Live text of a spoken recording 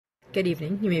Good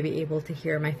evening. You may be able to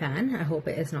hear my fan. I hope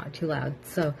it is not too loud.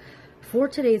 So for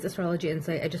today's astrology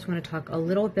insight, I just want to talk a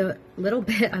little bit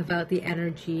about the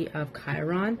energy of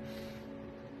Chiron,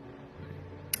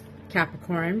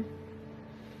 Capricorn,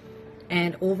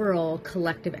 and overall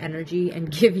collective energy,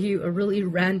 and give you a really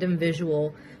random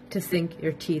visual to sink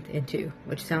your teeth into,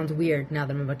 which sounds weird now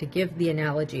that I'm about to give the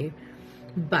analogy,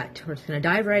 but we're just going to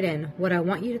dive right in. What I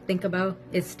want you to think about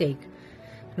is steak.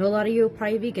 I know a lot of you are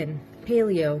probably vegan,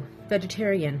 paleo,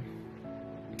 vegetarian,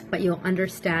 but you will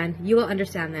understand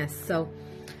this. So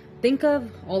think of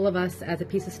all of us as a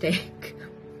piece of steak.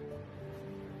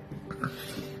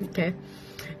 Okay.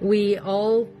 We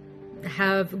all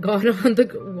have gone on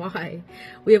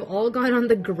we have all gone on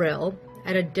the grill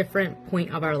at a different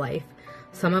point of our life.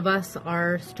 Some of us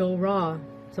are still raw,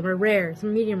 some are rare,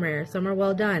 some are medium rare, some are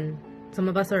well done. Some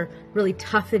of us are really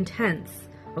tough and tense.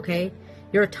 Okay.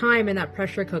 Your time in that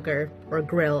pressure cooker or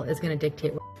grill is going to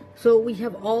dictate. So we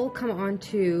have all come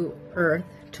onto Earth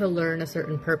to learn a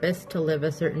certain purpose, to live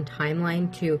a certain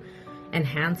timeline, to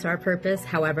enhance our purpose,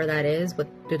 however that is,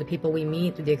 through the people we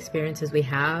meet, through the experiences we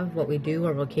have, what we do,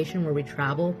 our vocation, where we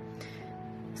travel.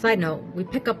 Side note, we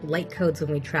pick up light codes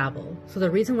when we travel. So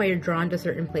the reason why you're drawn to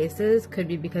certain places could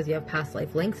be because you have past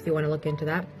life links. If you want to look into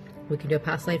that, we can do a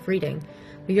past life reading.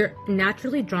 But you're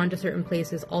naturally drawn to certain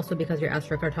places also because you're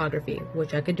astrocartography,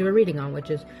 which I could do a reading on, which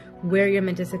is where you're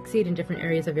meant to succeed in different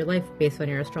areas of your life based on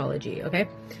your astrology, okay?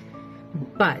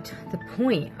 But the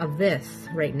point of this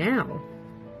right now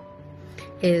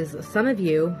is some of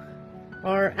you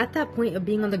are at that point of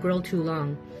being on the grill too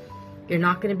long. You're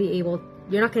not going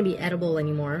to be edible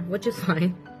anymore, which is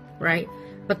fine, right?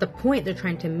 But the point they're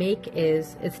trying to make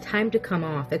is it's time to come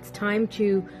off. It's time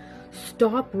to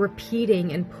stop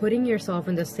repeating and putting yourself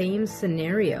in the same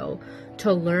scenario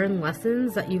to learn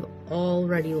lessons that you've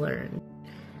already learned.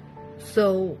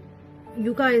 So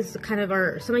you guys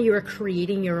some of you are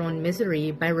creating your own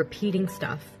misery by repeating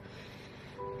stuff.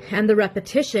 And the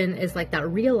repetition is like that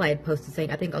Real Life posted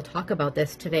saying, I think I'll talk about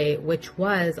this today, which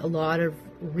was a lot of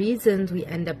reasons we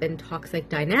end up in toxic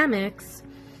dynamics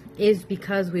is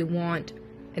because we want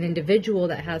an individual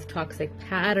that has toxic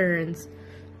patterns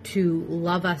to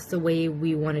love us the way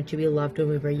we wanted to be loved when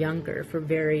we were younger for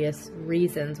various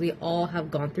reasons. We all have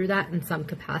gone through that in some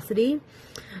capacity.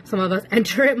 Some of us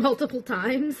enter it multiple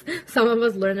times. Some of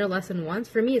us learn their lesson once.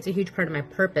 For me, it's a huge part of my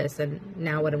purpose and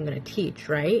now what I'm going to teach,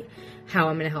 right? How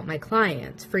I'm going to help my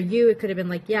clients. For you, it could have been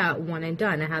like, yeah, one and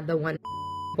done. I had the one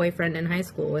boyfriend in high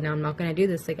school and now I'm not going to do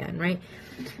this again, right?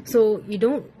 So you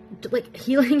don't, like,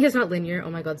 healing is not linear. Oh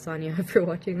my God, Sonia, if you're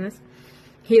watching this.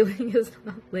 Healing is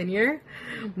not linear,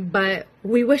 but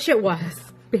we wish it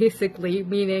was, basically,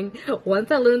 meaning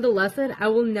once I learned the lesson, I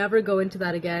will never go into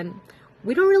that again.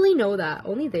 We don't really know that,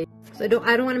 only they. So I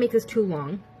don't want to make this too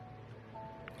long.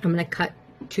 I'm going to cut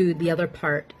to the other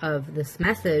part of this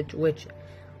message, which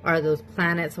are those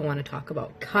planets I want to talk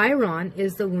about. Chiron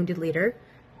is the wounded leader.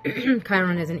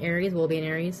 Chiron is in Aries, will be in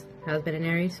Aries, has been in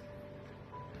Aries.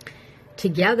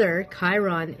 Together,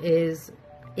 Chiron is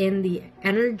in the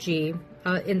energy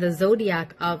in the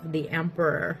zodiac of the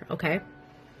Emperor, okay?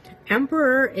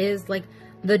 Emperor is like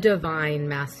the divine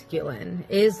masculine,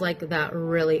 is like that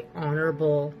really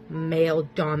honorable, male,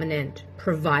 dominant,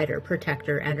 provider,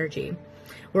 protector energy.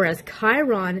 Whereas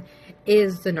Chiron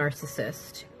is the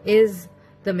narcissist, is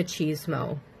the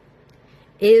machismo,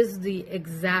 is the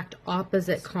exact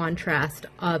opposite contrast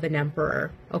of an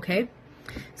emperor, okay?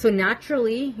 So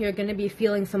naturally, you're going to be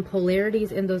feeling some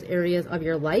polarities in those areas of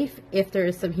your life if there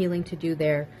is some healing to do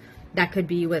there. That could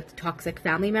be with toxic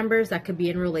family members. That could be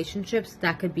in relationships.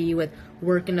 That could be with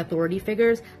work and authority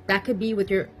figures. That could be with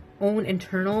your own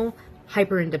internal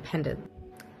hyper-independence.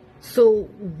 So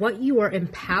what you are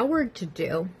empowered to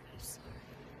do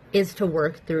is to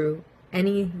work through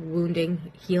any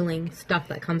wounding, healing stuff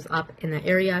that comes up in that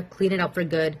area, clean it up for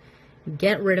good,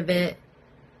 get rid of it.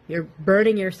 You're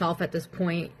burning yourself at this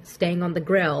point, staying on the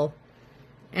grill,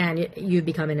 and you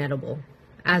become inedible.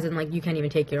 As in, like, you can't even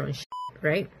take your own shit,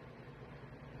 right?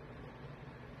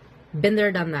 Been there,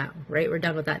 done that, right? We're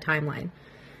done with that timeline.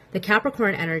 The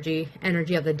Capricorn energy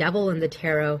of the devil and the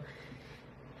tarot,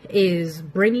 is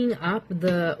bringing up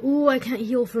the, ooh, I can't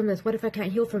heal from this. What if I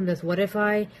can't heal from this? What if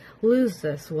I lose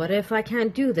this? What if I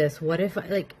can't do this? What if,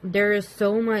 there is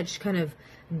so much kind of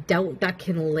doubt that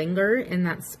can linger in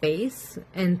that space.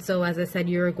 And so, as I said,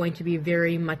 you're going to be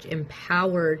very much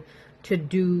empowered to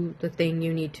do the thing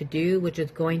you need to do, which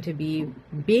is going to be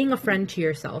being a friend to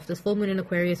yourself. This full moon in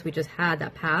Aquarius we just had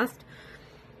that passed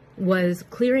was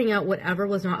clearing out whatever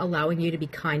was not allowing you to be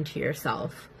kind to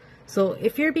yourself. So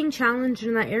if you're being challenged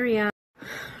in that area,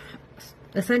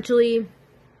 essentially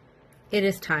it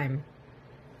is time.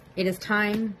 It is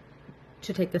time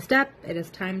to take the step. It is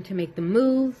time to make the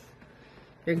move.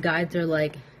 Your guides are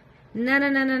like, no, no,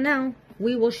 no, no, no.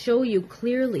 We will show you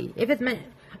clearly. If it's meant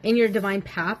in your divine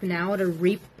path now to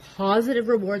reap positive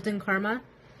rewards and karma,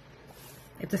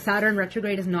 if the Saturn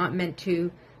retrograde is not meant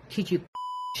to teach you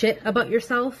shit about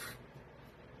yourself,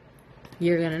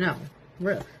 you're going to know.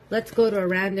 Let's go to a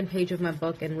random page of my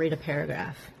book and read a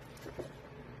paragraph.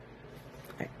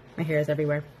 Right, my hair is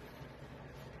everywhere.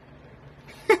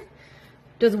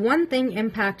 Does one thing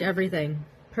impact everything?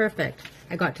 Perfect.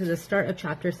 I got to the start of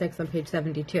chapter 6 on page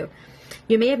 72.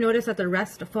 You may have noticed that the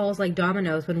rest falls like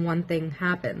dominoes when one thing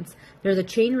happens. There's a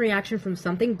chain reaction from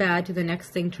something bad to the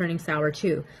next thing turning sour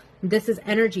too. This is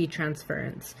energy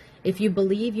transference. If you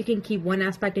believe you can keep one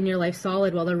aspect in your life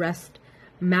solid while the rest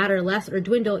matter less or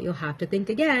dwindle, you'll have to think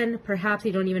again. Perhaps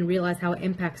you don't even realize how it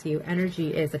impacts you.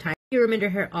 Energy is the time. You remember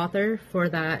her author for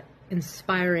that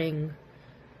inspiring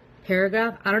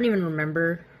paragraph? I don't even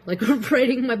remember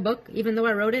writing my book, even though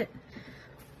I wrote it.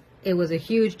 It was a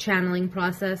huge channeling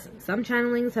process. Some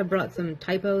channelings have brought some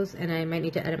typos, and I might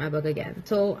need to edit my book again.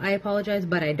 So I apologize,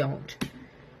 but I don't,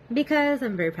 because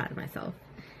I'm very proud of myself.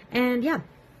 And yeah,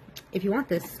 if you want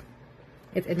this,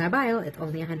 it's in my bio. It's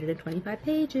only 125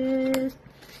 pages.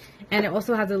 And it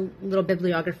also has a little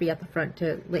bibliography at the front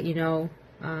to let you know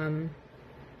a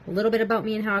little bit about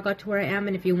me and how I got to where I am.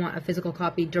 And if you want a physical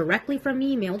copy directly from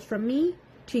me, mailed from me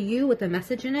to you with a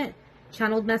message in it,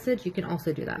 channeled message, you can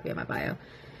also do that via my bio.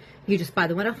 You just buy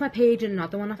the one off my page and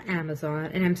not the one off Amazon.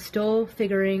 And I'm still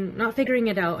not figuring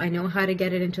it out. I know how to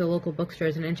get it into local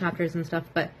bookstores and in chapters and stuff,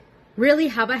 but really,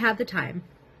 have I had the time?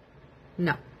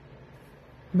 No.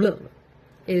 Blah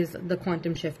is the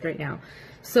quantum shift right now.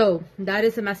 So that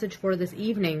is the message for this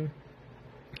evening.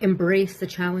 Embrace the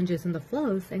challenges and the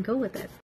flows and go with it.